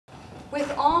With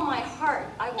all my heart,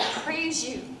 I will praise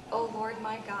you, O Lord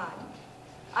my God.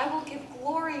 I will give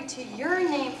glory to your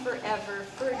name forever,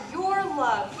 for your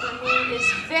love for me is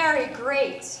very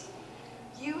great.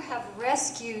 You have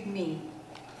rescued me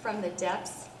from the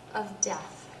depths of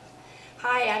death.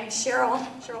 Hi, I'm Sherle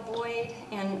Boyd,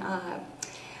 and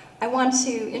I want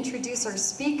to introduce our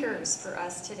speakers for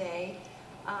us today.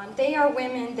 They are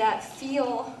women that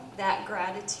feel that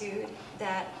gratitude,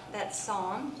 that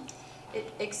song it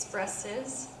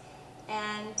expresses,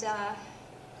 and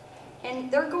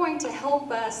they're going to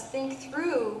help us think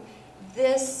through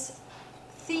this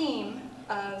theme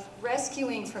of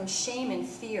rescuing from shame and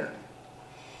fear.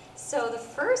 So the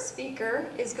first speaker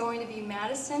is going to be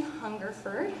Madison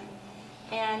Hungerford,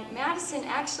 and Madison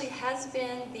actually has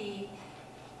been the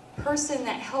person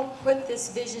that helped put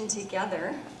this vision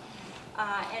together,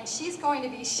 and she's going to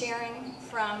be sharing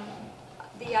from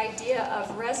the idea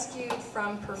of rescued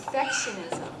from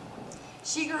perfectionism.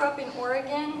 She grew up in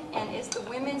Oregon and is the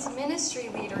women's ministry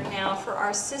leader now for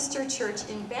our sister church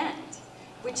in Bend,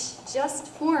 which just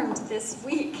formed this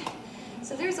week.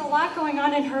 So there's a lot going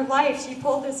on in her life. She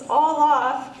pulled this all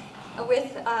off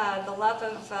with the love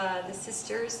of the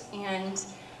sisters, and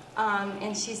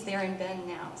she's there in Bend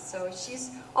now. So she's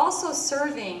also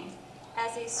serving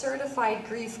as a certified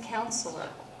grief counselor.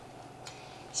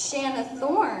 Shanna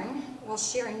Thorne will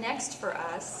share next for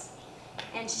us,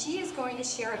 and she is going to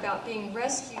share about being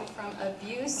rescued from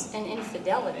abuse and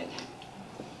infidelity.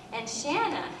 And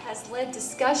Shanna has led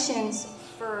discussions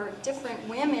for different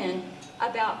women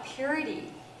about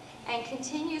purity and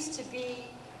continues to be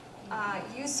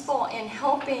useful in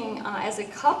helping as a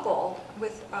couple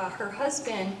with her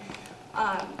husband,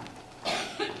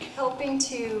 helping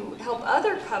to help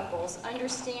other couples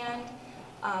understand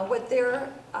what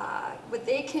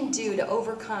they can do to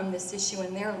overcome this issue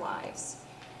in their lives.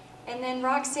 And then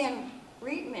Roxanne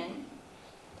Reitmann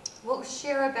will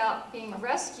share about being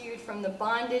rescued from the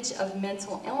bondage of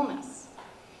mental illness.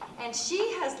 And she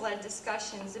has led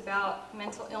discussions about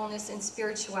mental illness and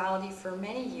spirituality for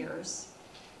many years.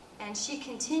 And she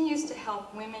continues to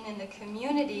help women in the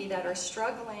community that are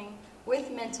struggling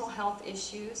with mental health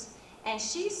issues. And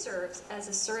she serves as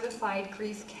a certified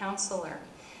grief counselor.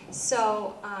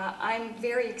 So I'm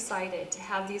very excited to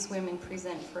have these women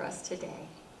present for us today.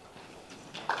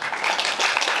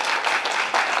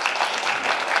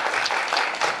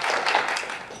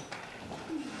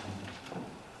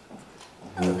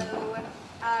 Hello.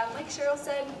 Like Sherle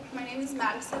said, my name is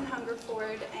Madison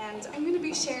Hungerford, and I'm going to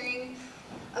be sharing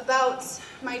about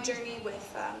my journey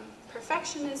with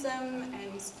perfectionism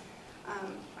and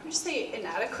I'm just say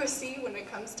inadequacy when it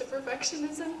comes to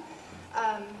perfectionism.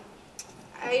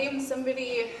 I am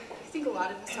somebody, I think a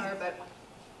lot of us are, but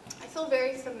I feel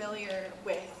very familiar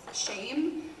with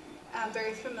shame. I'm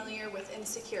very familiar with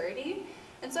insecurity.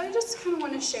 And so I just kind of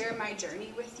want to share my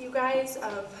journey with you guys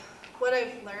of what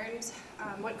I've learned,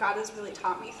 what God has really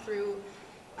taught me through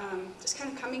just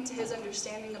kind of coming to his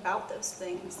understanding about those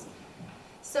things.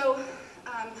 So,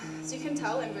 as you can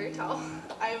tell, I'm very tall.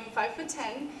 I'm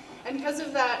 5'10", and because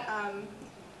of that,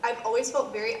 I've always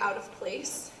felt very out of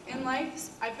place in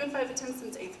life. I've been 5'10"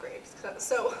 since 8th grade,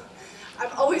 so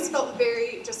I've always felt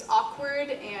very just awkward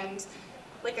and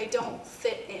like I don't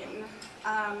fit in.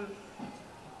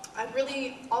 I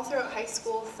really, all throughout high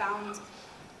school, found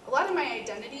a lot of my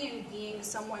identity in being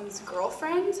someone's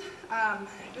girlfriend. I've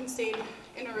been stayed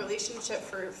in a relationship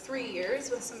for 3 years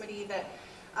with somebody that,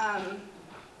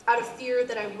 out of fear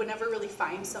that I would never really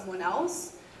find someone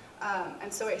else,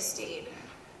 and so I stayed.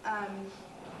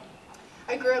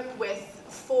 I grew up with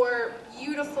 4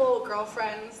 beautiful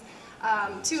girlfriends.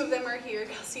 2 of them are here,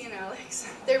 Kelsey and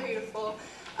Alex. They're beautiful.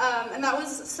 And that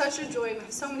was such a joy. We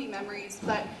have so many memories,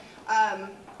 but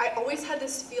I always had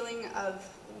this feeling of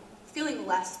feeling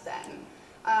less than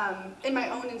in my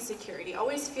own insecurity,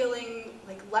 always feeling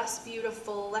like less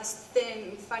beautiful, less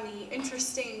thin, funny,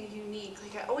 interesting, unique.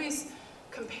 Like I always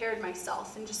compared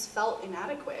myself and just felt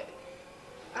inadequate.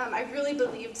 I really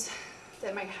believed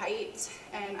that my height,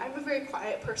 and I have a very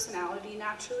quiet personality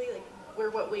naturally, like were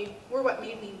what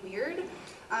made me weird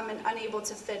and unable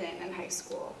to fit in high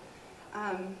school.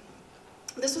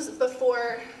 This was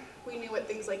before we knew what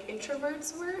things like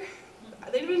introverts were.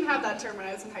 They didn't have that term when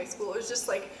I was in high school. It was just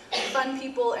like fun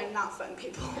people and not fun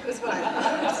people is what I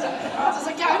thought. So I was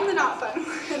like, yeah, I'm the not fun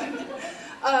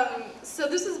one. So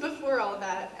this was before all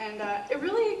that, and it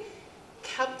really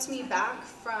kept me back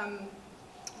from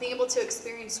being able to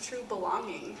experience true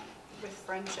belonging with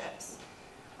friendships.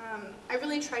 I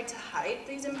really tried to hide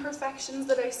these imperfections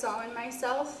that I saw in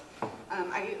myself.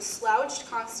 I slouched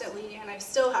constantly, and I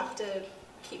still have to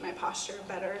keep my posture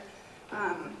better.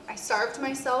 I starved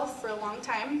myself for a long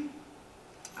time.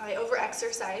 I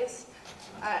over-exercised.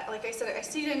 Like I said, I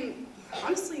stayed in,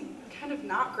 honestly, kind of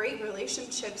not great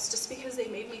relationships just because they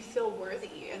made me feel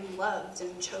worthy and loved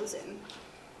and chosen.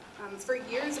 For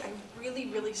years, I really,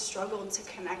 really struggled to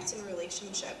connect in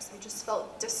relationships. I just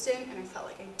felt distant and I felt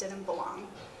like I didn't belong.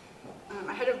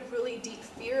 I had a really deep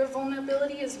fear of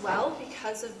vulnerability as well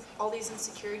because of all these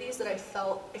insecurities that I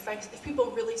felt if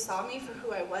people really saw me for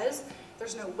who I was,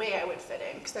 there's no way I would fit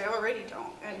in because I already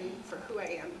don't, and for who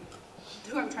I am,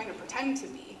 who I'm trying to pretend to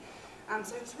be.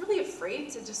 So I was really afraid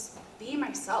to just be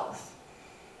myself.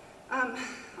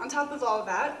 On top of all of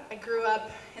that, I grew up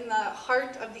in the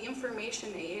heart of the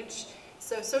information age,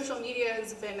 so social media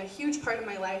has been a huge part of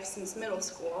my life since middle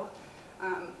school.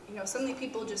 Suddenly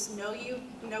people just know you,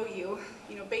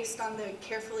 based on the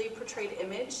carefully portrayed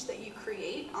image that you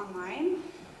create online.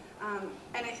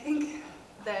 And I think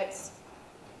that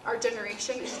our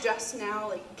generation is just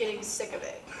now getting sick of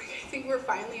it. I think we're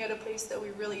finally at a place that we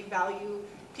really value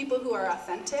people who are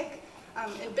authentic.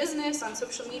 In business, on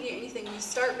social media, anything, we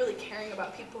start really caring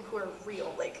about people who are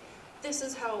real. This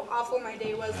is how awful my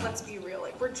day was, let's be real.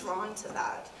 We're drawn to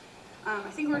that.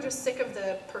 I think we're just sick of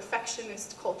the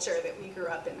perfectionist culture that we grew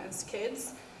up in as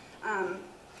kids. I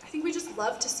think we just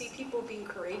love to see people being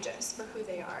courageous for who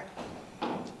they are.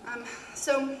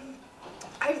 So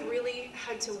I've really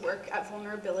had to work at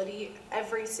vulnerability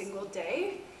every single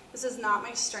day. This is not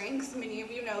my strength. Many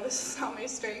of you know this is not my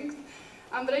strength.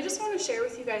 But I just want to share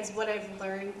with you guys what I've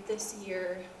learned this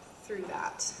year through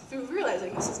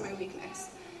realizing this is my weakness.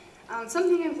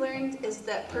 Something I've learned is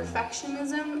that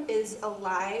perfectionism is a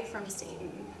lie from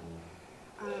Satan.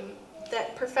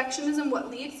 What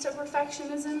leads to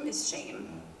perfectionism is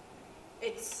shame.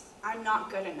 It's, I'm not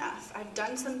good enough. I've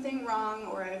done something wrong,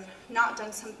 or I've not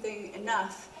done something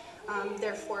enough,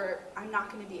 therefore I'm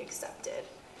not going to be accepted.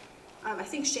 I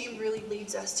think shame really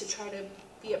leads us to try to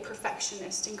be a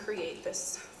perfectionist and create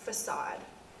this facade.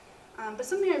 But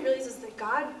something I realized is that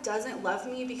God doesn't love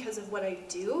me because of what I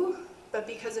do, but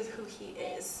because of who He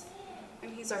is,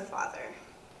 and He's our Father.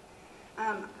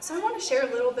 So I want to share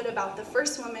a little bit about the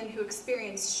first woman who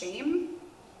experienced shame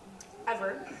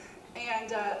ever,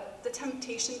 and the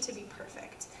temptation to be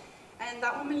perfect. And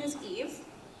that woman is Eve.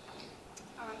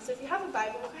 So if you have a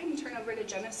Bible, go ahead and turn over to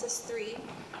Genesis 3,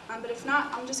 but if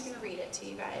not, I'm just going to read it to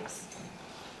you guys.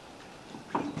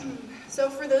 So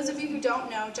for those of you who don't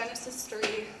know, Genesis 3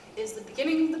 is the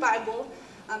beginning of the Bible.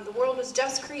 The world was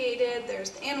just created,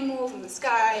 there's the animals and the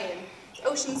sky and the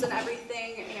oceans and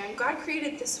everything, and God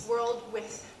created this world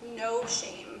with no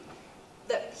shame.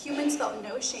 That humans felt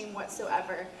no shame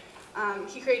whatsoever.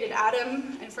 He created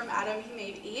Adam, and from Adam He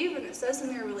made Eve, and it says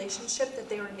in their relationship that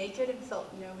they were naked and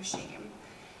felt no shame.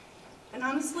 And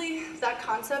honestly, that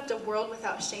concept of world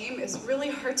without shame is really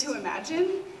hard to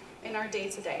imagine in our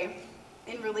day-to-day,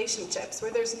 in relationships,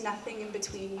 where there's nothing in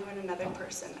between you and another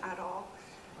person at all.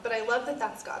 But I love that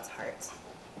that's God's heart.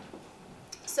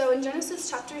 So in Genesis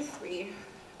chapter 3,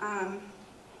 I'm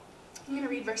going to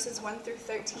read verses 1 through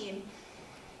 13.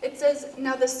 It says,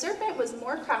 "Now the serpent was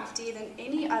more crafty than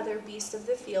any other beast of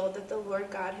the field that the Lord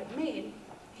God had made.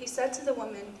 He said to the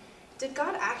woman, 'Did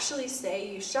God actually say,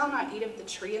 you shall not eat of the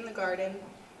tree in the garden?'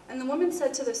 And the woman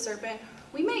said to the serpent,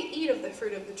 'We may eat of the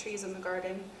fruit of the trees in the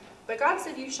garden, but God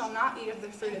said, you shall not eat of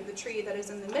the fruit of the tree that is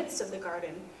in the midst of the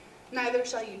garden. Neither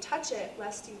shall you touch it,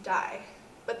 lest you die.'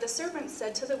 But the serpent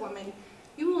said to the woman,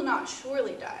 'You will not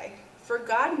surely die, for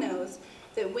God knows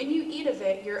that when you eat of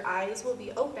it, your eyes will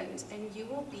be opened, and you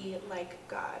will be like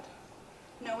God,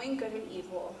 knowing good and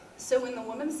evil.' So when the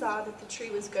woman saw that the tree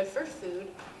was good for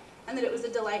food, and that it was a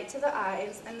delight to the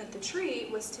eyes, and that the tree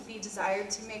was to be desired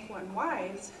to make one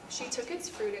wise, she took its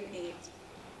fruit and ate.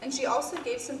 And she also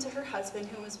gave some to her husband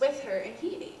who was with her, and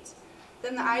he ate.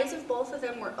 Then the eyes of both of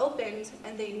them were opened,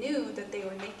 and they knew that they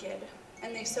were naked.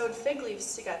 And they sewed fig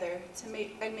leaves together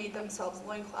and made themselves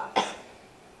loincloths.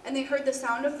 And they heard the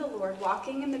sound of the Lord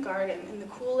walking in the garden in the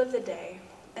cool of the day.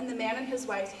 And the man and his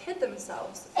wife hid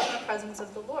themselves from the presence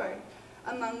of the Lord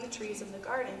among the trees of the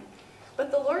garden. But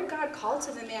the Lord God called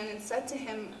to the man and said to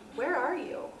him, 'Where are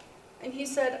you?' And he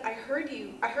said, I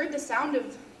heard the sound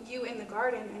of you in the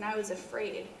garden, and I was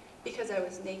afraid, because I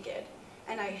was naked,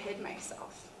 and I hid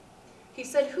myself.' He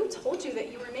said, 'Who told you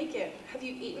that you were naked? Have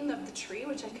you eaten of the tree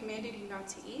which I commanded you not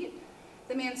to eat?'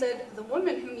 The man said, 'The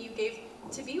woman whom you gave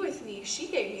to be with me, she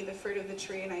gave me the fruit of the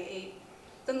tree, and I ate.'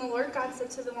 Then the Lord God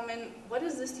said to the woman, 'What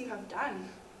is this you have done?'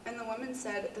 And the woman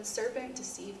said, 'The serpent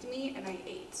deceived me, and I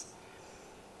ate.'"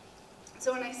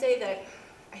 So when I say that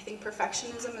I think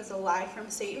perfectionism is a lie from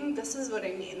Satan, this is what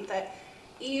I mean, that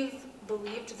Eve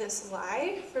believed this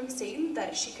lie from Satan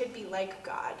that she could be like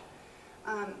God.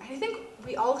 And I think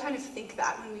we all kind of think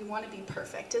that when we want to be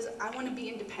perfect, is I want to be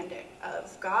independent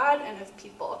of God and of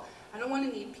people. I don't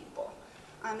want to need people.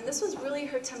 And this was really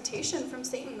her temptation from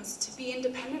Satan, was to be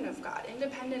independent of God,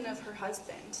 independent of her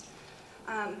husband.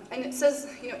 And it says,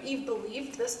 Eve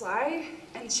believed this lie,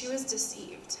 and she was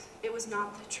deceived. It was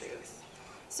not the truth.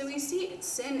 So we see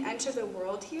sin enter the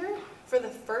world here for the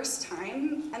first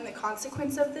time, and the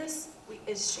consequence of this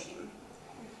is shame.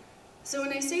 So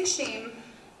when I say shame,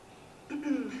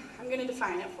 I'm going to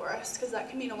define it for us, because that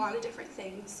can mean a lot of different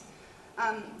things.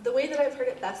 The way that I've heard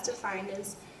it best defined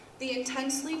is the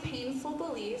intensely painful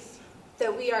belief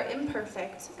that we are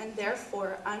imperfect and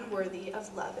therefore unworthy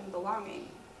of love and belonging.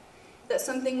 That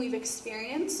something we've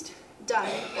experienced, done,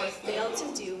 or failed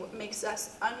to do makes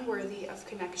us unworthy of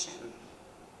connection.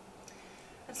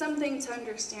 And something to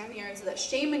understand here is that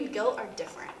shame and guilt are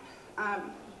different.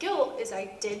 Guilt is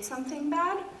I did something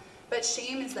bad, but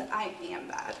shame is that I am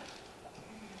bad.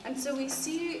 And so we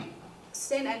see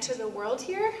sin enter the world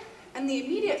here, and the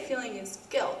immediate feeling is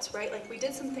guilt, right? Like we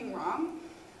did something wrong,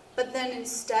 but then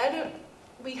instead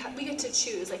we get to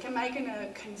choose. Like, am I going to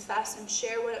confess and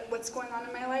share what's going on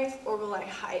in my life, or will I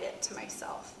hide it to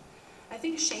myself? I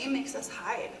think shame makes us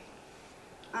hide.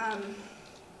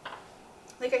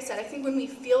 Like I said, I think when we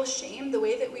feel shame, the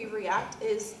way that we react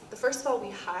is, first of all, we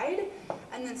hide,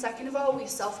 and then second of all, we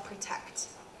self-protect.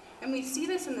 And we see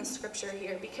this in the scripture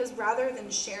here, because rather than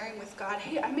sharing with God,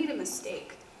 hey, I made a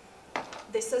mistake,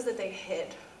 this says that they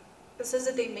hid. It says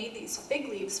that they made these fig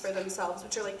leaves for themselves,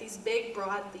 which are like these big,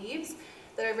 broad leaves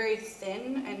that are very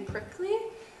thin and prickly.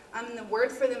 And the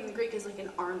word for them in the Greek is like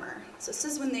an armor. So it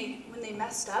says when they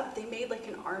messed up, they made like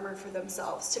an armor for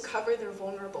themselves to cover their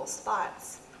vulnerable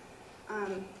spots.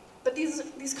 But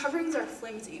these coverings are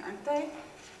flimsy, aren't they?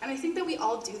 And I think that we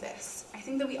all do this. I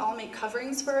think that we all make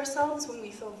coverings for ourselves when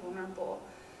we feel vulnerable.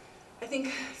 I think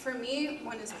for me,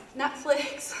 one is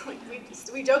Netflix. Like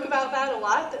we joke about that a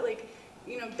lot, that like,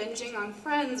 binging on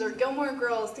Friends or Gilmore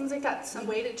Girls, things like that, some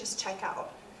way to just check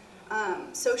out.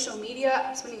 Social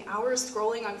media, spending hours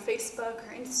scrolling on Facebook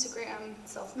or Instagram,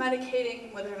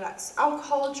 self-medicating, whether that's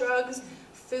alcohol, drugs,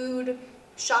 food,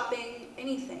 shopping,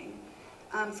 anything.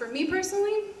 For me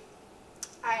personally,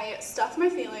 I stuff my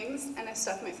feelings and I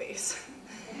stuff my face.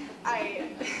 I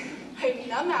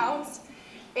numb out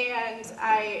and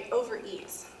I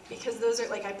overeat, because those are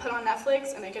like, I put on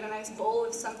Netflix and I get a nice bowl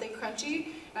of something crunchy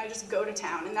and I just go to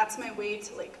town, and that's my way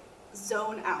to like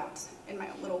zone out in my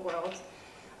own little world.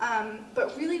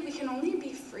 But really, we can only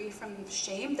be free from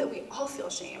shame, that we all feel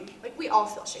shame. Like, we all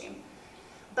feel shame.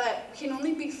 But we can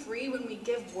only be free when we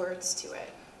give words to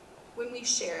it, when we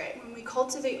share it, when we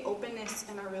cultivate openness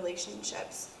in our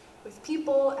relationships with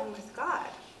people and with God.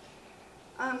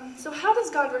 So how does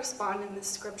God respond in this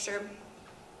scripture?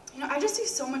 I just see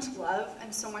so much love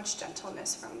and so much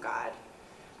gentleness from God.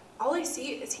 All I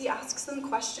see is he asks them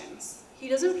questions. He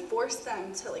doesn't force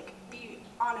them to like be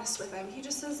honest with him. He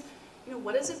just says,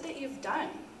 what is it that you've done?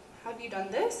 Have you done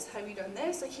this? Have you done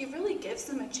this? Like, he really gives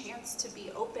them a chance to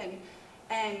be open,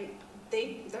 and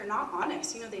they're not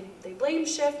honest. They blame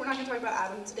shift. We're not going to talk about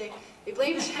Adam today. They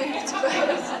blame shift,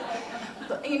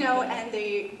 but and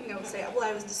they say, well,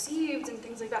 I was deceived and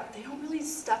things like that. They don't really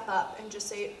step up and just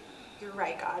say, you're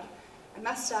right, God. I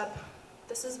messed up.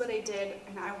 This is what I did,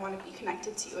 and I want to be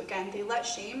connected to you again. They let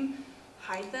shame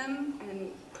hide them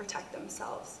and protect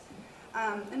themselves.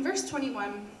 In verse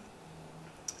 21,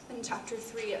 in chapter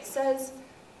 3, it says,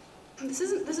 this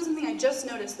is something I just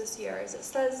noticed this year, is it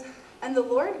says, and the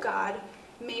Lord God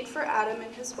made for Adam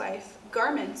and his wife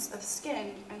garments of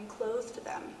skin and clothed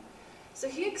them. So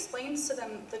he explains to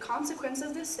them the consequence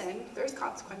of this sin. There's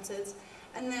consequences.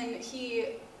 And then he,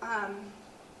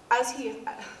 as he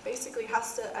basically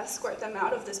has to escort them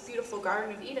out of this beautiful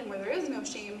Garden of Eden where there is no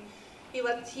shame,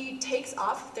 he takes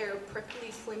off their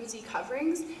prickly, flimsy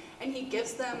coverings, and he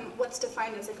gives them what's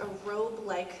defined as like a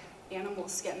robe-like animal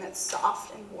skin that's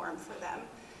soft and warm for them.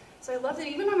 So I love that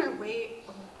even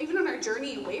on our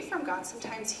journey away from God,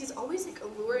 sometimes he's always like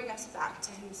alluring us back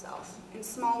to himself in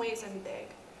small ways and big.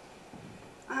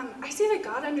 I see that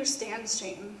God understands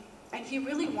shame, and he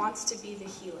really wants to be the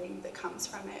healing that comes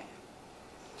from it.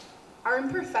 Our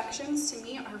imperfections, to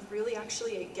me, are really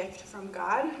actually a gift from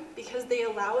God, because they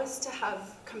allow us to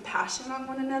have compassion on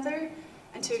one another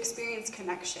and to experience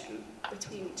connection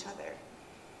between each other.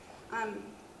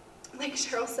 Like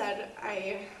Sherle said,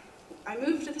 I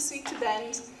moved this week to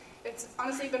Bend. It's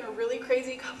honestly been a really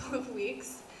crazy couple of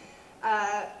weeks.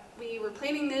 We were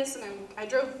planning this, and I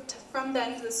drove from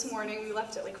Bend this morning. We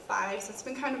left at like 5, so it's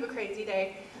been kind of a crazy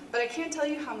day. But I can't tell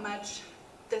you how much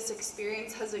this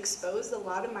experience has exposed a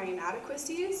lot of my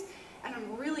inadequacies, and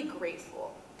I'm really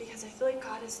grateful, because I feel like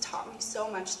God has taught me so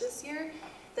much this year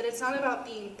that it's not about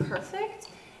being perfect,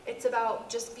 it's about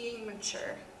just being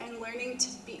mature and learning to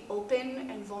be open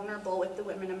and vulnerable with the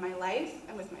women in my life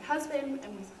and with my husband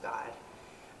and with God.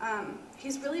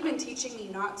 He's really been teaching me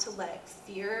not to let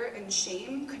fear and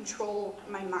shame control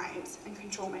my mind and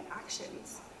control my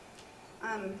actions.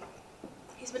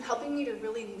 He's been helping me to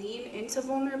really lean into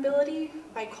vulnerability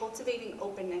by cultivating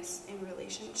openness in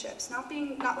relationships, not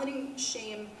letting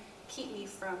shame keep me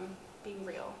from being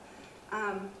real.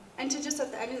 And to just,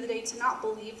 at the end of the day, to not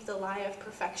believe the lie of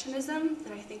perfectionism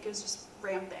that I think is just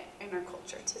rampant in our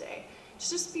culture today.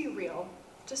 Just be real.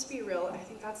 Just be real. I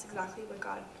think that's exactly what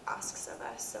God asks of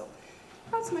us. So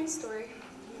that's my story.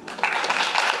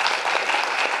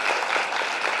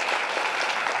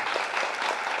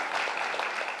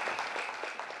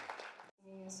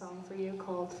 Singing a song for you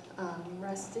called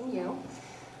Rest in You.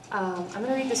 I'm going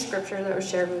to read the scripture that was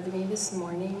shared with me this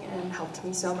morning and helped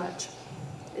me so much.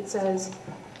 It says,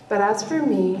 "But as for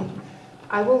me,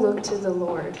 I will look to the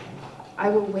Lord. I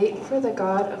will wait for the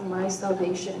God of my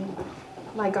salvation.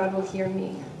 My God will hear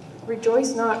me.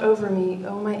 Rejoice not over me,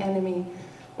 O my enemy.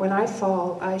 When I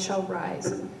fall, I shall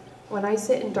rise. When I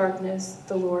sit in darkness,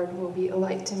 the Lord will be a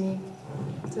light to me."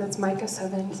 So that's Micah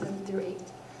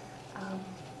 7:7-8.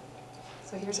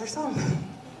 So here's our song.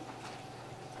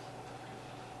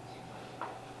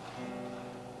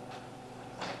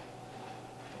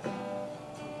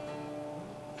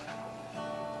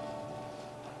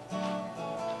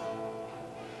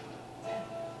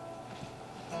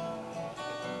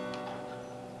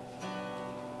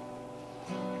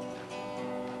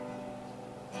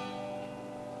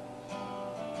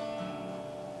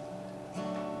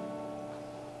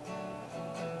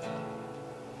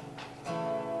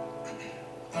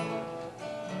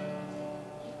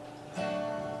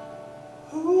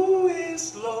 Who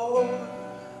is Lord,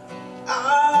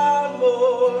 our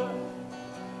Lord?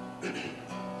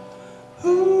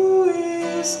 Who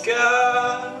is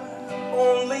God,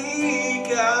 only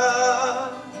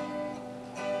God?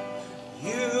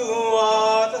 You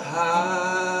are the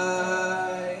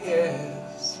highest.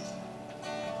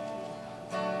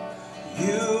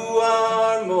 You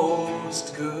are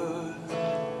most good.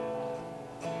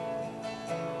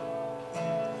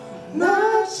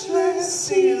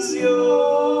 Matchless is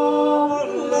your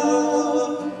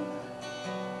love.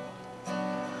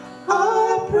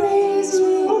 Our praise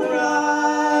will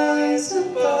rise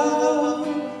above.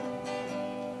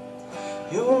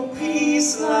 Your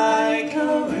peace like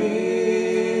a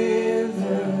river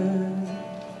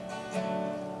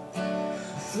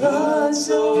floods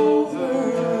over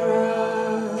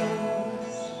us.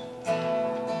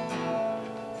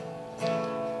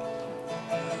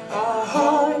 Our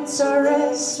hearts are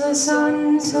restless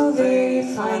until they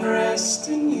find rest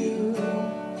in you.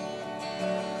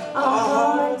 Our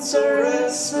hearts are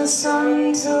restless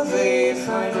until they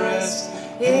find rest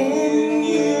in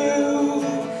you.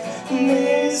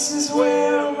 This is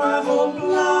where my hope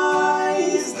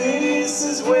lies. This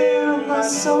is where my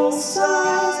soul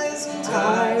sighs.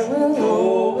 I will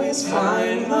always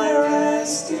find my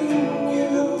rest in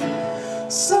you.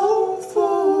 So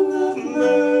full of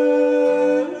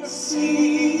mercy,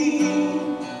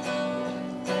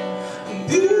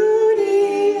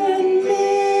 beauty and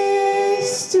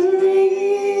mystery.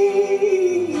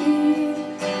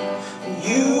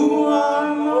 You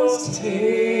are most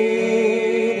hidden,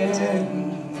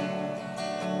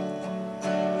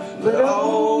 but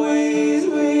always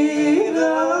with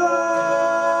us.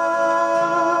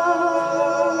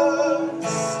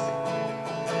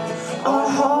 Our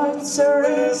hearts are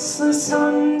restless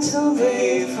until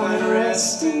they find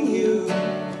rest in you.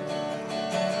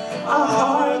 Our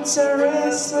hearts are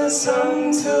restless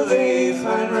until they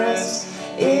find rest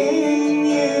in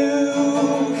you.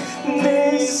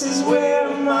 This is where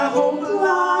my hope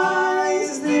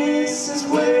lies. This is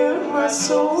where my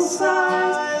soul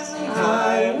sighs.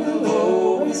 I will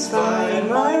always find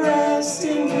my rest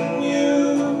in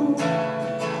you.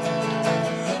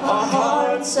 Our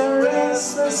hearts are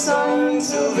restless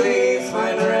until they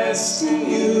find rest in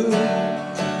you.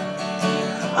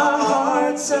 Our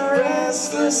hearts are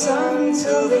restless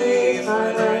until they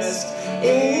find rest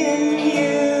in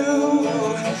you.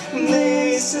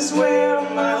 This is where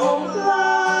my hope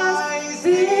lies.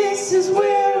 This is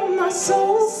where my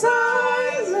soul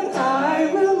sighs, and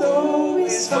I will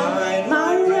always find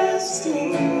my rest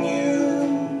in you.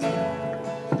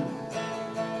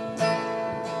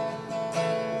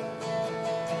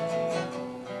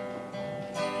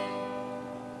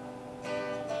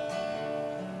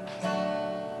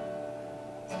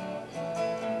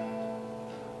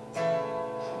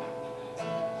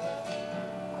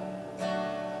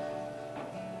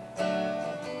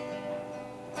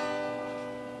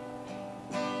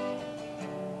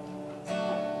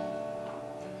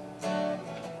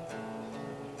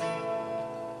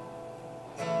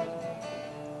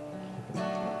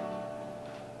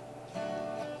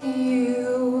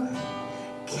 You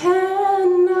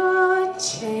cannot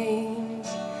change,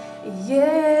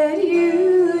 yet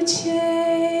you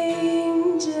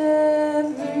change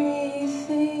everything.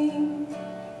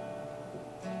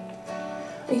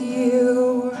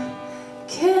 You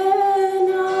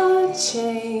cannot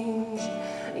change,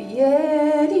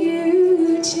 yet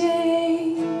you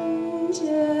change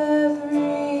everything.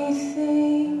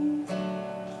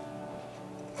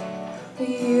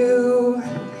 You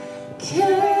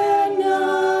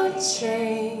cannot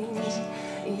change,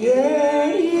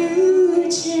 yet you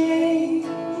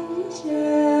change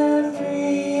everything.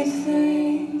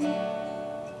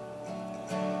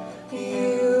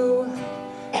 You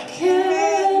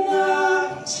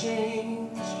cannot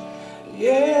change,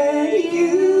 yet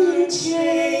you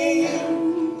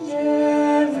change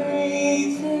everything.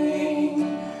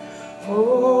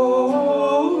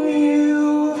 Oh,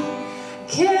 you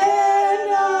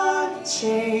cannot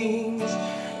change,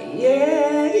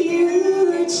 yet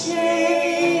you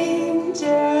change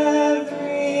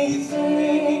everything.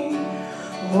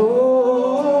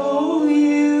 Oh,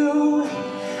 you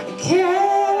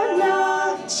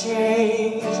cannot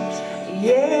change,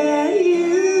 yet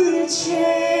you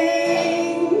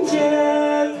change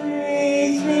everything.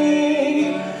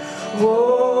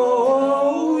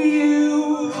 Oh,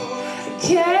 you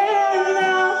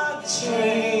cannot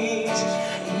change,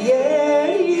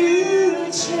 yet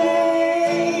you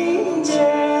change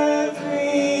everything.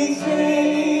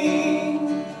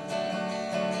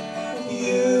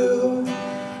 You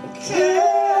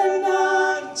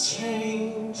cannot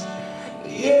change,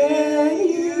 yet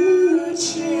you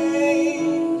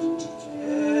change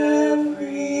everything.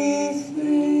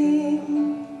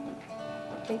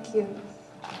 Thank you.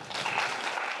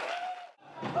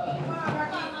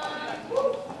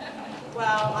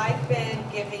 Well, I've been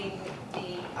given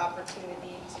the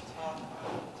opportunity to talk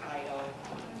on the title.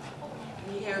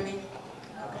 Can you hear me?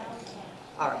 Okay.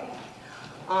 All right.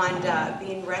 On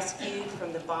being rescued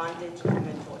from the bondage of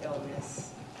mental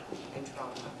illness and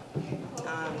trauma.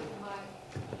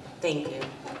 Thank you.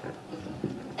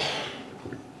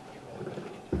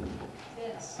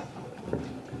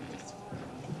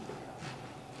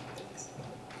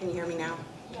 Can you hear me now?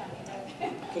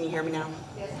 Can you hear me now?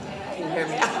 Can you hear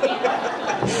me now?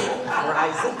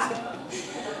 Horizon.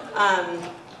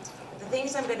 The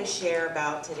things I'm going to share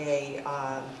about today,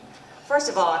 first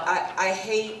of all, I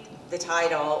hate the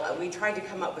title. We tried to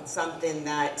come up with something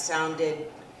that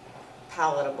sounded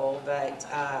palatable, but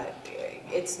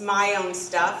it's my own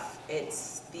stuff.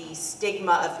 It's the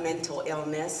stigma of mental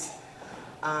illness,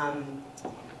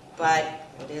 but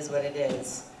it is what it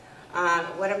is.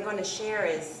 What I'm going to share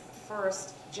is,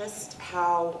 first, just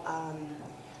how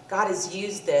God has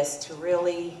used this to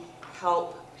really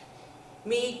help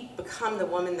me become the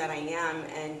woman that I am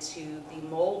and to be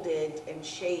molded and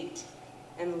shaped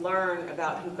and learn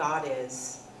about who God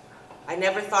is. I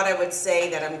never thought I would say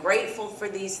that I'm grateful for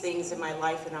these things in my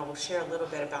life, and I will share a little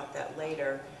bit about that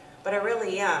later. But I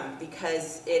really am,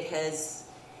 because it has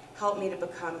helped me to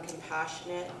become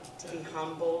compassionate, to be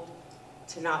humbled,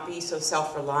 to not be so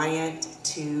self-reliant,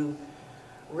 to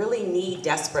really need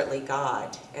desperately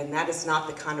God, and that is not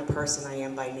the kind of person I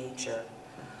am by nature.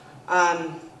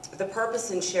 The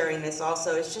purpose in sharing this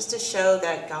also is just to show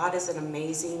that God is an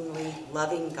amazingly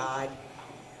loving God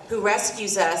who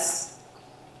rescues us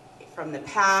from the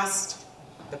past,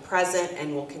 the present,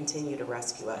 and will continue to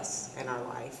rescue us in our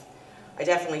life. I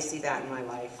definitely see that in my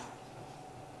life.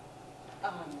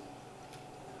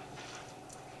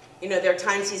 You know, there are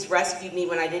times He's rescued me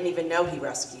when I didn't even know He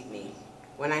rescued me,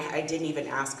 when I didn't even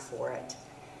ask for it.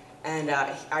 And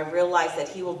I realize that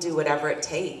He will do whatever it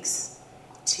takes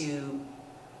to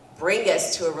bring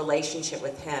us to a relationship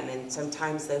with Him. And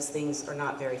sometimes those things are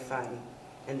not very fun,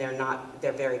 and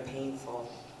they're very painful.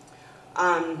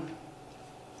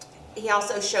 He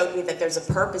also showed me that there's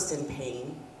a purpose in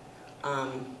pain,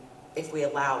 if we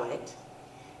allow it,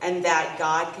 and that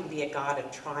God can be a God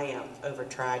of triumph over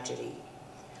tragedy.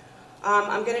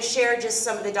 I'm going to share just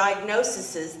some of the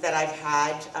diagnoses that I've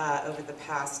had over the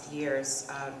past years.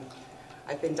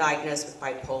 I've been diagnosed with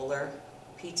bipolar,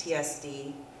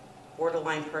 PTSD,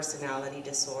 borderline personality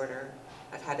disorder.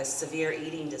 I've had a severe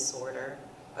eating disorder,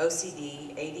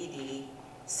 OCD, ADD,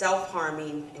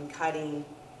 self-harming and cutting,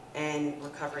 and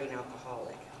recovering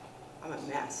alcoholic. I'm a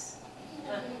mess.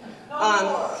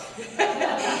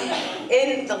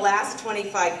 In the last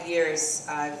 25 years,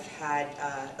 I've had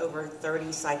over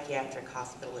 30 psychiatric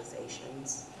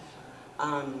hospitalizations,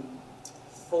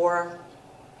 4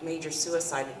 major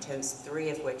suicide attempts, 3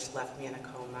 of which left me in a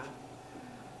coma.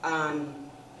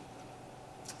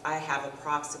 I have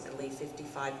approximately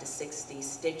 55 to 60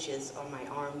 stitches on my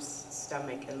arms,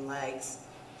 stomach, and legs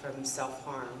from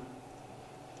self-harm.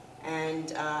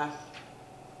 And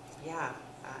yeah,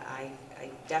 I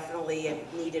definitely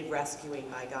have needed rescuing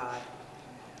by God.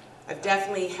 I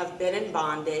definitely have been in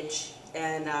bondage,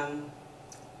 and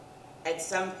at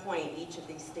some point, each of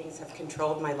these things have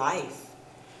controlled my life.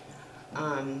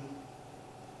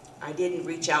 I didn't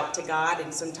reach out to God,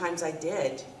 and sometimes I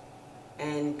did.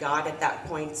 And God at that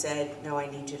point said, no, I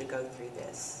need you to go through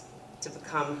this to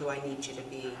become who I need you to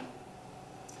be.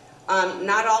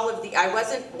 I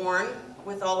wasn't born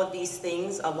with all of these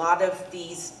things. A lot of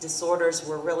these disorders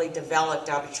were really developed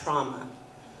out of trauma.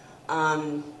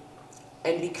 And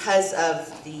because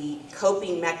of the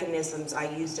coping mechanisms I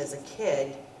used as a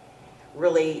kid,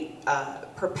 really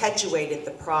perpetuated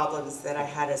the problems that I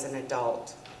had as an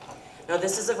adult. Now,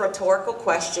 this is a rhetorical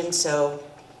question, so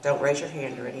don't raise your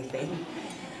hand or anything.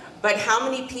 But how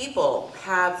many people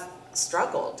have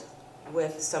struggled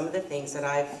with some of the things that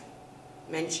I've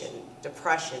mentioned?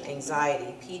 Depression,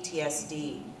 anxiety,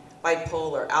 PTSD,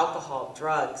 bipolar, alcohol,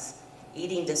 drugs,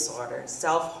 eating disorder,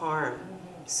 self-harm,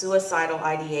 suicidal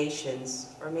ideations,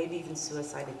 or maybe even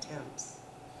suicide attempts.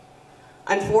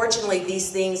 Unfortunately,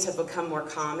 these things have become more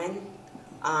common,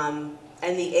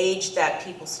 and the age that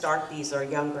people start these are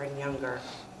younger and younger.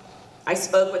 I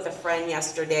spoke with a friend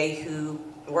yesterday who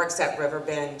works at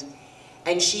Riverbend,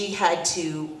 and she had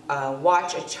to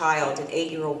watch a child, an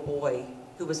 8-year-old boy,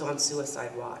 who was on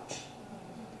suicide watch.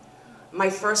 My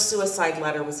first suicide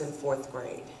letter was in 4th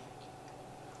grade.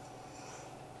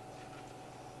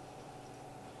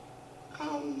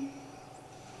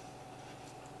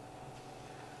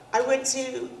 I went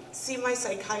to see my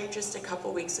psychiatrist a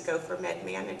couple weeks ago for med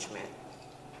management.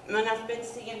 And I've been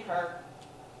seeing her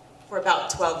for about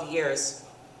 12 years.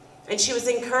 And she was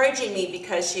encouraging me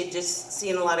because she had just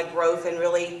seen a lot of growth and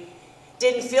really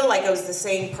didn't feel like I was the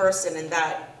same person, and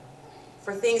that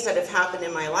for things that have happened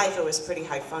in my life, it was pretty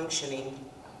high functioning,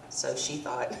 so she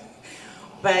thought.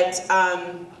 But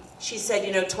she said,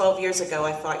 you know, 12 years ago,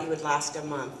 I thought you would last a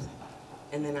month,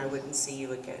 and then I wouldn't see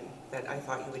you again, that I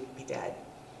thought you would be dead.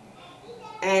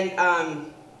 And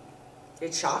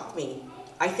it shocked me.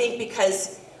 I think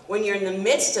because when you're in the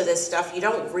midst of this stuff, you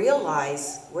don't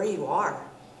realize where you are.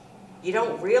 You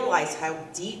don't realize how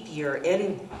deep you're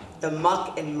in the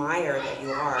muck and mire that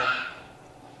you are.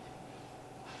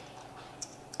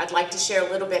 I'd like to share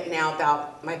a little bit now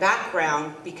about my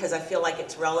background because I feel like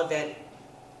it's relevant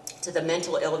to the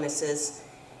mental illnesses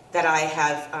that I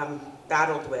have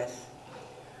battled with.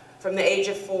 From the age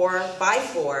of 4,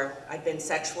 I'd been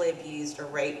sexually abused or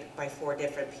raped by 4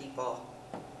 different people.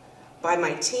 By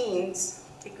my teens,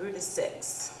 it grew to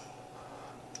 6.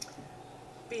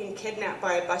 Being kidnapped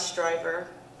by a bus driver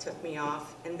took me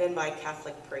off, and then by a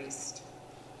Catholic priest,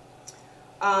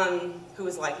 who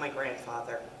was like my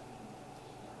grandfather.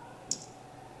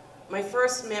 My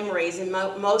first memories, and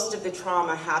most of the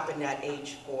trauma happened at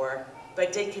age 4,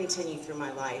 but did continue through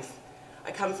my life.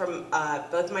 I come from,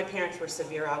 both my parents were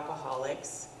severe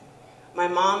alcoholics. My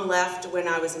mom left when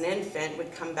I was an infant,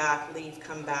 would come back, leave,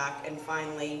 come back, and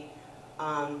finally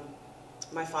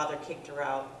my father kicked her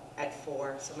out at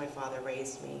 4, so my father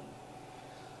raised me.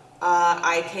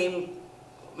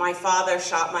 My father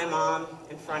shot my mom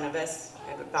in front of us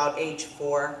at about age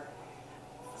 4.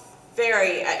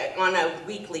 On a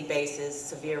weekly basis,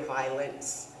 severe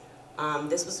violence.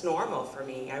 This was normal for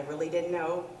me. I really didn't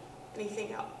know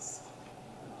anything else.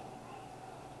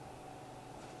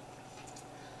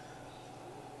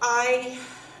 I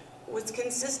was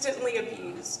consistently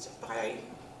abused by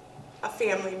a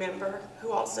family member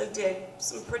who also did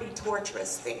some pretty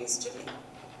torturous things to me.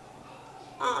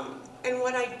 And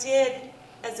what I did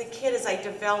as a kid is I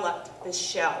developed this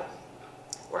shell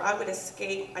where I would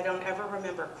escape. I don't ever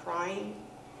remember crying.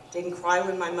 Didn't cry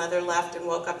when my mother left and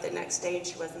woke up the next day and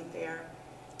she wasn't there.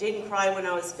 Didn't cry when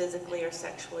I was physically or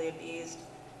sexually abused.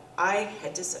 I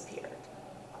had disappeared.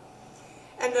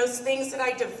 And those things that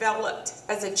I developed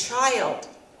as a child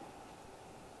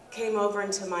came over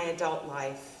into my adult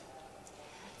life.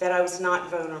 That I was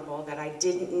not vulnerable, that I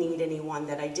didn't need anyone,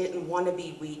 that I didn't want to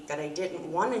be weak, that I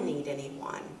didn't want to need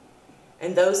anyone.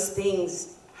 And those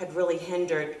things had really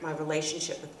hindered my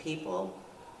relationship with people,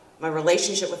 my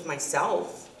relationship with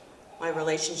myself, my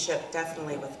relationship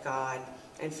definitely with God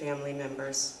and family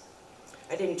members.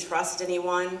 I didn't trust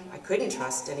anyone. I couldn't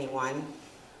trust anyone.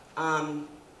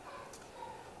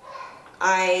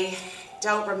 I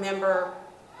don't remember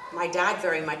my dad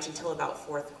very much until about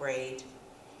 4th grade.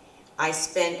 I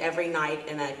spent every night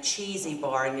in a cheesy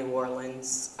bar in New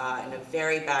Orleans, in a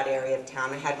very bad area of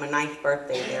town. I had my 9th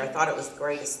birthday there. I thought it was the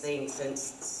greatest thing since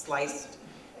sliced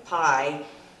pie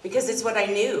because it's what I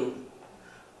knew.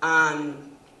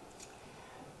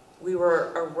 We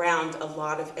were around a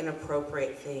lot of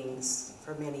inappropriate things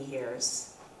for many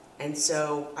years. And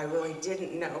so I really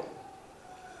didn't know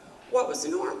what was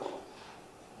normal.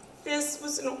 This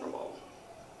was normal.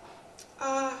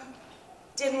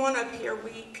 Didn't want to appear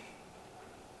weak.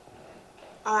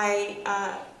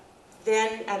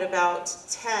 Then at about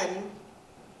 10,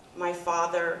 my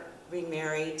father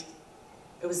remarried.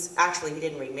 It was actually, he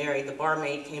didn't remarry. The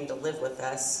barmaid came to live with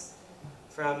us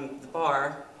from the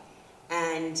bar.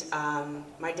 And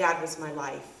my dad was my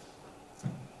life.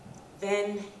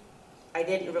 Then I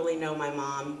didn't really know my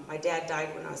mom. My dad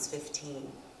died when I was 15.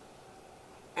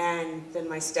 And then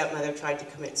my stepmother tried to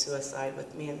commit suicide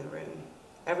with me in the room.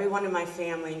 Everyone in my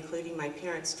family, including my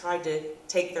parents, tried to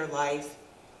take their life,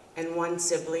 and one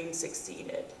sibling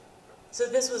succeeded. So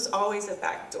this was always a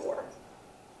back door.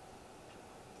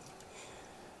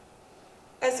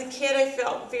 As a kid, I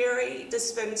felt very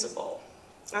dispensable.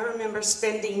 I remember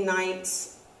spending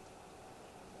nights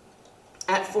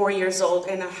at 4 years old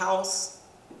in a house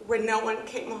where no one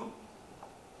came home.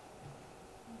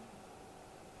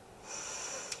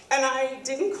 And I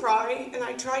didn't cry, and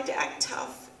I tried to act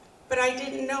tough, but I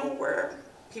didn't know where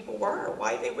people were or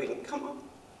why they wouldn't come home.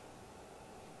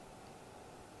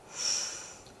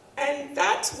 And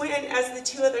that's when, as the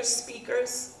two other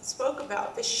speakers spoke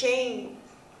about, the shame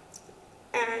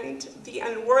and the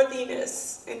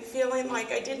unworthiness and feeling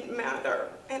like I didn't matter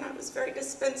and I was very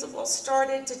dispensable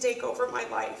started to take over my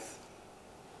life.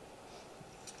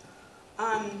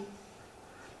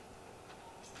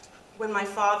 When my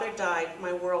father died,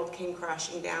 my world came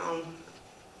crashing down.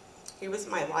 He was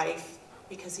my life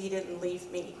because he didn't leave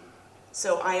me.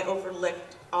 So I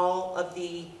overlooked all of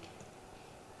the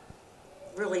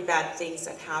really bad things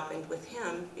that happened with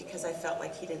him because I felt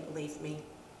like he didn't leave me.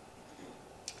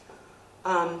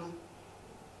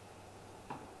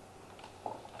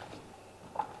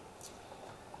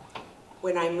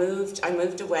 When I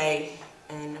moved away,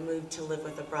 and I moved to live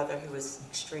with a brother who was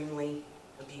extremely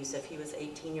abusive. He was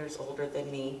 18 years older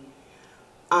than me.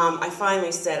 I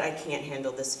finally said, I can't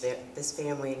handle this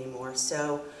family anymore.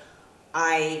 So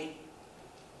I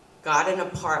got an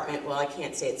apartment. Well, I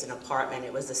can't say it's an apartment.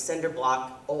 It was a cinder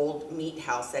block old meat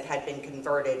house that had been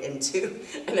converted into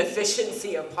an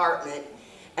efficiency apartment.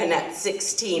 And at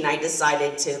 16, I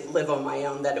decided to live on my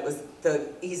own, that it was the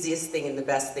easiest thing and the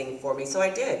best thing for me. So I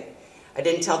did. I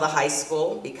didn't tell the high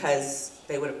school because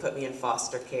they would have put me in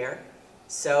foster care.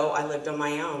 So I lived on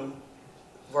my own,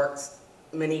 worked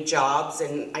many jobs,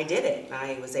 and I did it.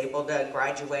 I was able to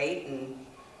graduate and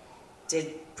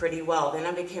did pretty well. Then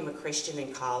I became a Christian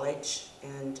in college,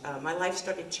 and my life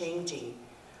started changing.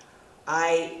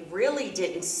 I really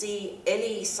didn't see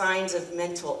any signs of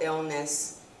mental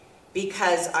illness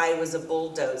because I was a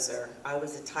bulldozer. I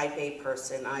was a type A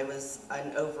person. I was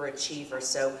an overachiever,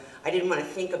 so I didn't want to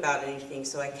think about anything,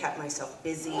 so I kept myself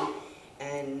busy,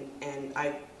 and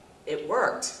it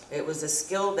worked. It was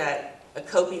a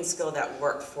coping skill that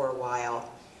worked for a while.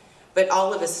 But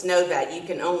all of us know that you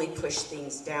can only push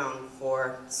things down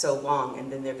for so long,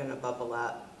 and then they're going to bubble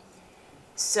up.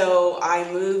 So I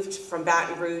moved from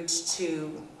Baton Rouge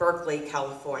to Berkeley,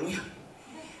 California.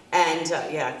 And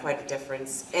yeah, quite a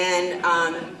difference. And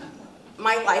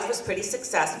my life was pretty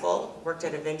successful. Worked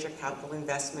at a venture capital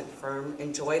investment firm,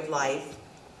 enjoyed life.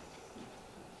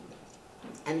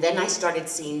 And then I started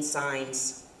seeing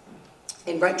signs.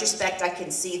 In retrospect, I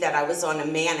can see that I was on a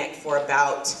manic for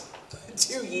about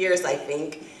 2 years, I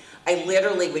think. I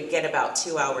literally would get about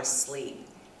 2 hours sleep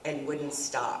and wouldn't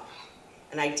stop.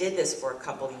 And I did this for a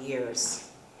couple of years.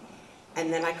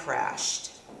 And then I crashed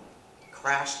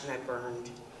and I burned.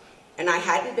 And I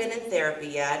hadn't been in therapy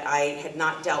yet. I had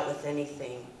not dealt with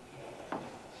anything.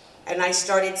 And I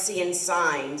started seeing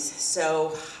signs.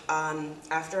 So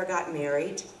after I got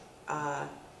married,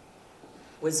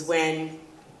 was when,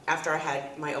 after I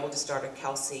had my oldest daughter,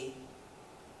 Kelsey,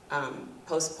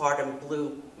 postpartum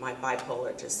blew my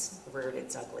bipolar, just reared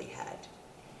its ugly head.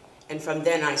 And from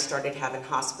then I started having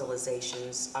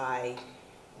hospitalizations. I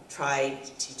tried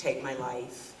to take my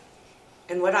life.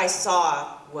 And what I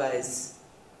saw was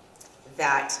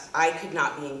that I could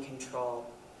not be in control.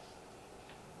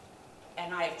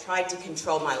 And I have tried to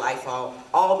control my life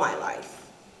all my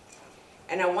life.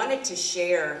 And I wanted to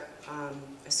share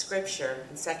a scripture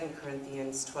in 2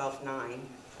 Corinthians 12:9,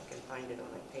 if I can find it on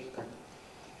my paper.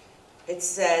 It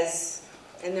says,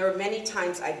 and there were many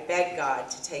times I begged God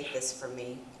to take this from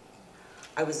me.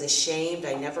 I was ashamed.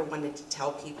 I never wanted to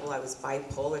tell people I was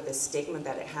bipolar. The stigma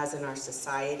that it has in our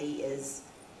society is,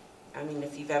 I mean,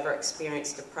 if you've ever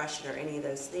experienced depression or any of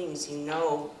those things, you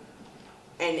know,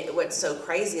 And what's so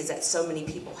crazy is that so many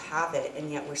people have it,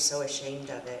 and yet we're so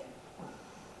ashamed of it.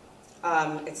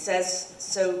 It says,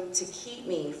 so to keep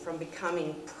me from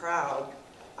becoming proud,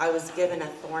 I was given a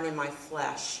thorn in my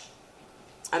flesh,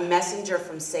 a messenger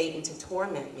from Satan to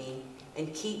torment me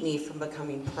and keep me from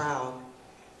becoming proud.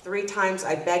 3 times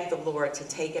I begged the Lord to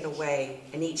take it away,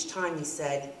 and each time he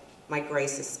said, my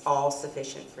grace is all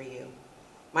sufficient for you.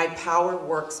 My power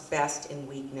works best in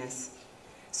weakness.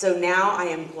 So now I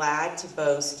am glad to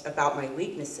boast about my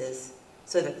weaknesses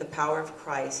so that the power of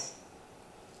Christ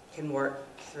can work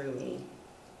through me.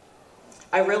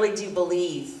 I really do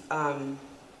believe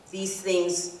these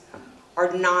things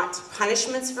are not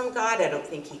punishments from God. I don't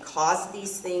think he caused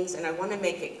these things, and I want to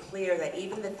make it clear that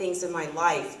even the things in my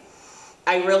life,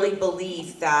 I really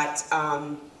believe that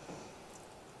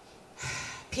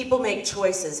people make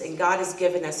choices, and God has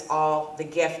given us all the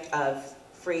gift of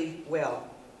free will.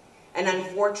 And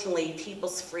unfortunately,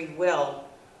 people's free will,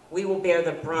 we will bear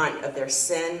the brunt of their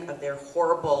sin, of their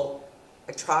horrible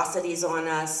atrocities on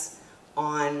us.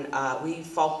 We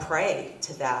fall prey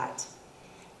to that.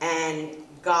 And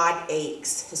God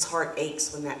aches, his heart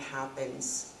aches when that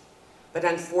happens. But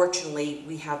unfortunately,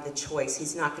 we have the choice.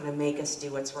 He's not going to make us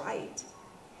do what's right.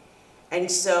 And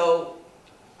so,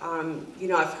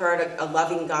 I've heard a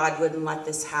loving God wouldn't let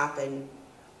this happen.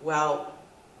 Well,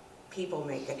 people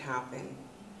make it happen.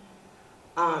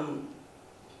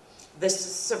 The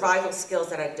survival skills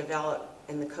that I developed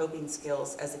and the coping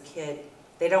skills as a kid,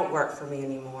 they don't work for me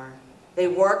anymore. They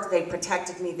worked, they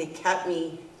protected me, they kept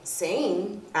me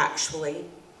sane, actually.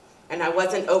 And I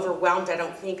wasn't overwhelmed. I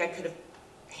don't think I could have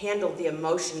handled the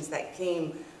emotions that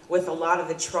came with a lot of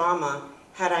the trauma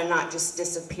had I not just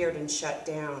disappeared and shut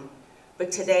down.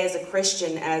 But today, as a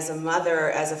Christian, as a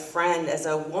mother, as a friend, as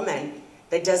a woman,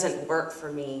 that doesn't work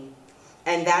for me.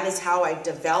 And that is how I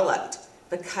developed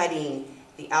the cutting,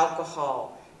 the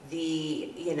alcohol,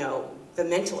 the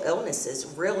mental illnesses,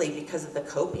 really because of the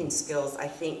coping skills I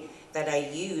think that I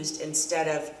used instead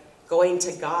of going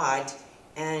to God.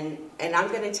 And I'm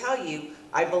going to tell you,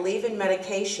 I believe in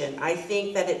medication. I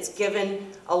think that it's given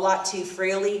a lot too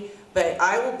freely, but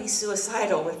I will be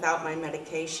suicidal without my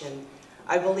medication.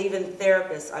 I believe in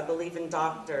therapists. I believe in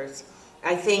doctors.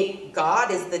 I think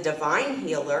God is the divine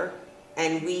healer,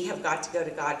 and we have got to go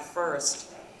to God first.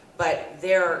 But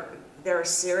there are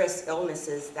serious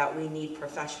illnesses that we need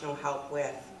professional help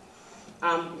with.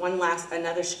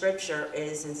 Another scripture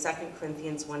is in 2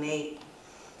 Corinthians 1:8.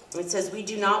 It says, we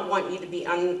do not want you to be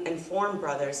uninformed,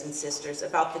 brothers and sisters,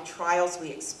 about the trials we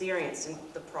experienced in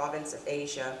the province of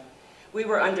Asia. We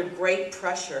were under great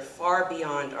pressure, far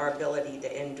beyond our ability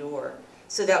to endure,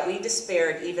 so that we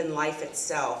despaired even life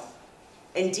itself.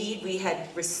 Indeed, we had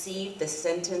received the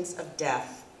sentence of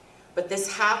death. But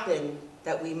this happened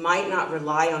that we might not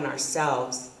rely on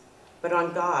ourselves, but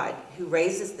on God, who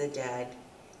raises the dead.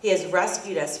 He has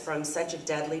rescued us from such a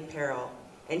deadly peril,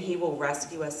 and he will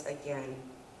rescue us again.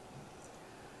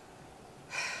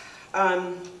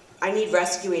 I need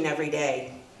rescuing every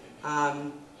day.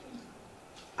 I've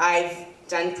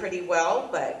done pretty well,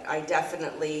 but I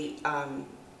definitely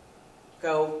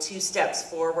go 2 steps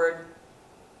forward,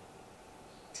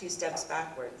 2 steps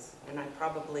backwards, and I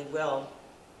probably will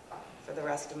for the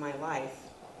rest of my life.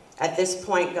 At this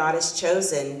point, God has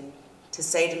chosen to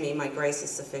say to me, my grace is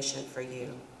sufficient for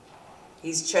you.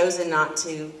 He's chosen not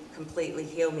to completely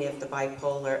heal me of the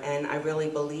bipolar, and I really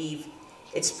believe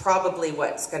it's probably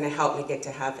what's going to help me get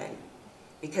to heaven,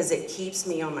 because it keeps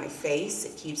me on my face,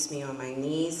 it keeps me on my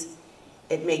knees,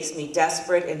 it makes me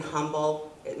desperate and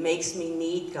humble, it makes me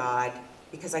need God,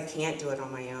 because I can't do it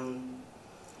on my own.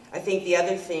 I think the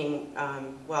other thing,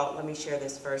 let me share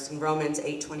this first. In Romans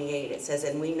 8:28, it says,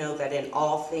 and we know that in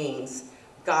all things,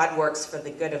 God works for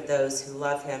the good of those who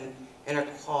love him and are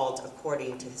called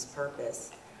according to his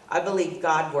purpose. I believe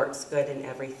God works good in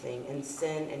everything, in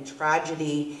sin and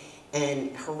tragedy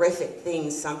and horrific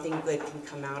things, something good can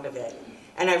come out of it.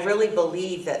 And I really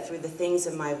believe that through the things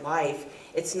in my life,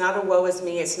 it's not a woe is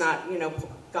me, it's not,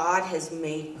 God has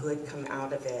made good come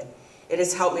out of it. It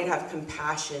has helped me to have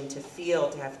compassion, to feel,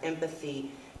 to have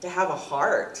empathy, to have a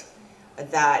heart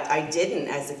that I didn't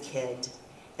as a kid,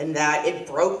 and that it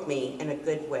broke me in a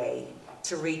good way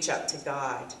to reach up to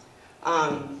God.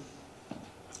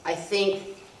 I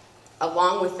think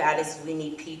along with that is we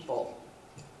need people.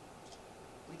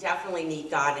 We definitely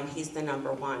need God, and he's the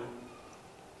number one.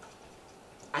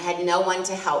 I had no one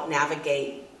to help me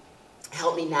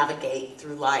navigate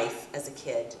through life as a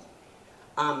kid.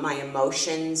 My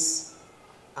emotions,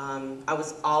 I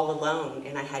was all alone,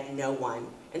 and I had no one.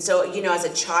 And so, as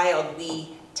a child, we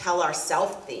tell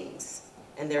ourselves things,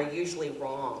 and they're usually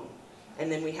wrong.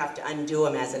 and then we have to undo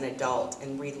them as an adult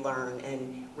and relearn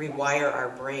and rewire our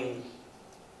brain.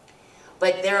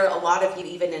 But there are a lot of you,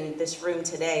 even in this room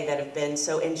today, that have been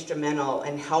so instrumental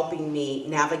in helping me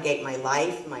navigate my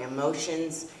life, my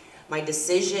emotions, my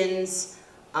decisions.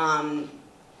 I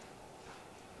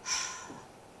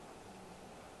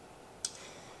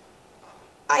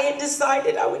had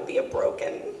decided I would be a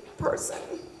broken person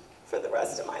for the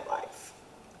rest of my life.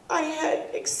 I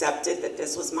had accepted that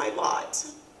this was my lot,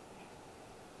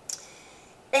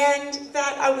 and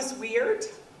that I was weird,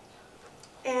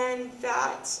 and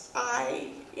that I,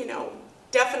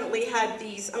 definitely had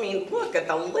these, look at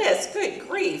the list, good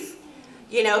grief.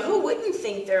 Who wouldn't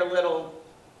think they're a little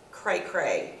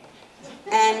cray-cray?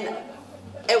 And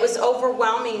it was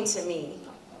overwhelming to me.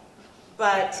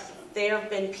 But there have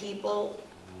been people,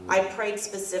 I prayed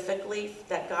specifically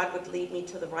that God would lead me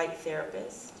to the right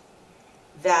therapist,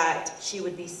 that she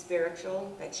would be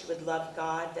spiritual, that she would love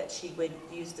God, that she would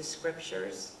use the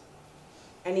scriptures.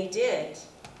 And he did.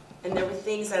 And there were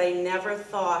things that I never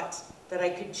thought that I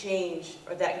could change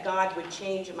or that God would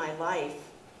change in my life.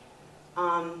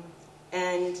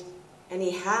 And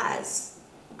he has.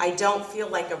 I don't feel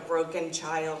like a broken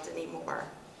child anymore.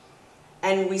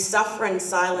 And we suffer in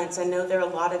silence. I know there are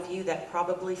a lot of you that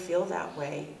probably feel that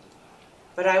way.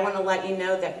 But I want to let you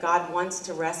know that God wants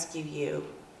to rescue you.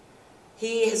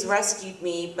 He has rescued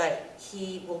me, but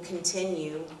he will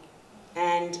continue.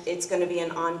 And it's going to be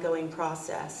an ongoing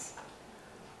process.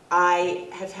 I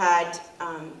have had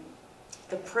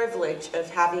the privilege of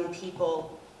having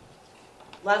people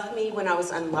love me when I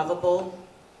was unlovable,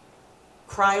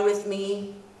 cry with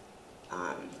me,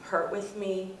 hurt with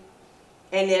me.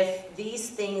 And if these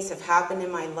things have happened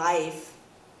in my life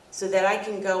so that I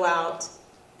can go out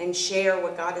and share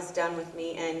what God has done with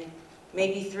me, and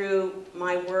maybe through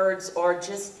my words or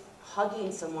just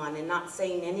hugging someone and not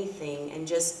saying anything and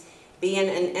just being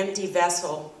an empty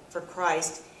vessel for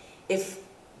Christ, if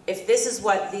this is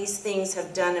what these things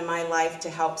have done in my life to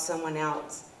help someone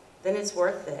else, then it's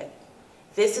worth it.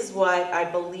 This is what I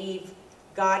believe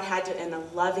God had to, in a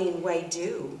loving way,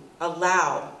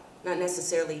 allow, not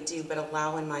necessarily do, but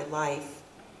allow in my life.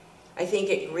 I think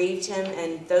it grieved him,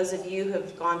 and those of you who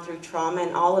have gone through trauma,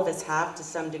 and all of us have to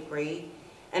some degree,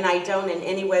 and I don't in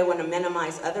any way want to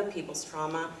minimize other people's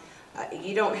trauma.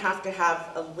 You don't have to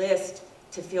have a list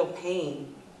to feel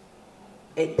pain.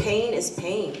 Pain is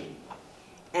pain.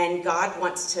 And God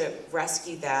wants to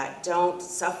rescue that. Don't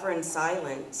suffer in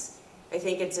silence. I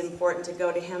think it's important to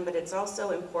go to him, but it's also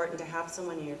important to have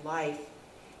someone in your life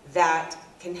that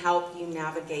can help you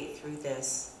navigate through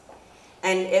this.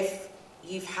 And if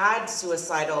you've had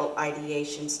suicidal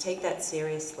ideations, take that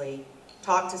seriously.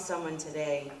 Talk to someone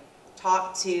today.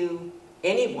 Talk to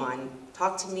anyone.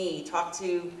 Talk to me.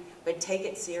 But take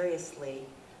it seriously.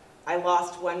 I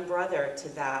lost one brother to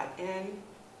that, and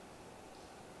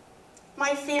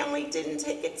my family didn't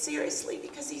take it seriously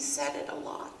because he said it a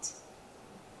lot.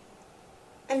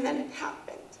 And then it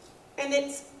happened. And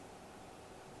it's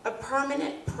a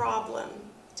permanent problem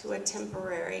to a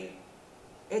temporary.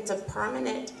 It's a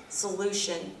permanent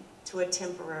solution to a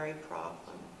temporary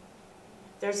problem.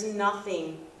 There's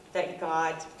nothing that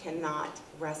God cannot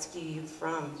rescue you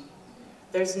from.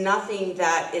 There's nothing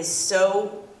that is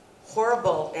so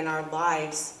horrible in our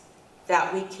lives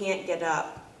that we can't get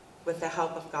up with the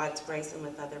help of God's grace and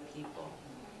with other people.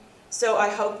 So I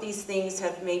hope these things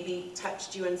have maybe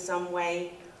touched you in some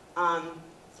way.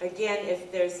 Again,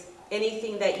 if there's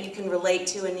anything that you can relate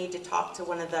to and need to talk to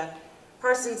one of the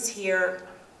persons here,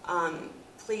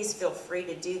 please feel free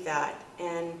to do that.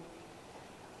 And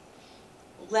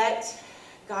let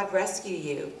God rescue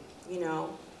you,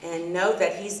 and know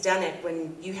that he's done it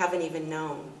when you haven't even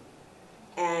known.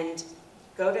 And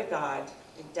go to God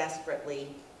desperately.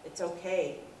 It's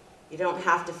okay. You don't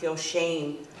have to feel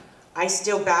shame. I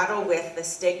still battle with the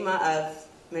stigma of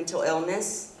mental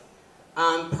illness.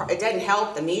 It doesn't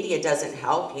help. The media doesn't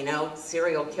help,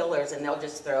 serial killers, and they'll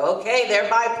just throw, okay, they're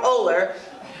bipolar,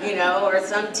 or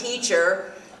some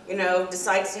teacher,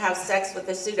 decides to have sex with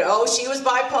a student. Oh, she was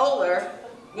bipolar,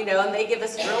 and they give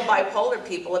us real bipolar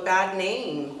people a bad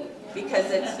name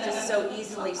because it's just so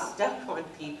easily stuck on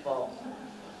people.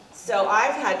 So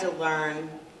I've had to learn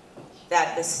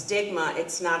that the stigma,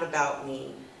 it's not about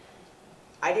me.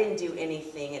 I didn't do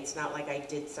anything. It's not like I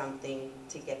did something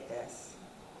to get this.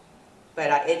 But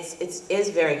it is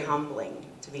very humbling,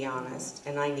 to be honest,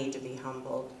 and I need to be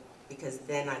humbled because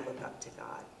then I look up to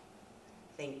God.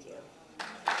 Thank you.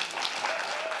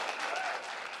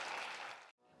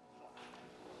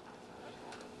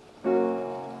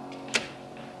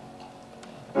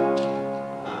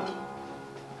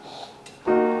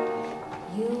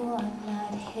 You are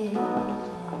not here.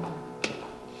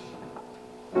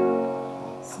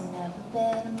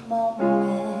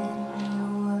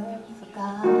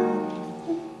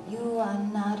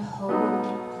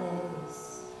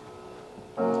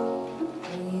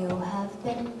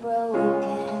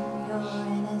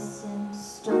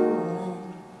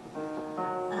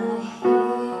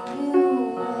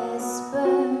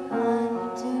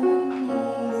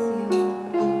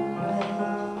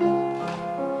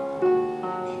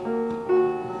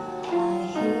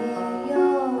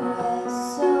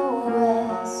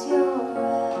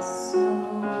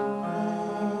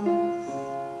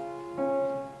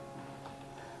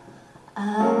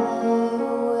 I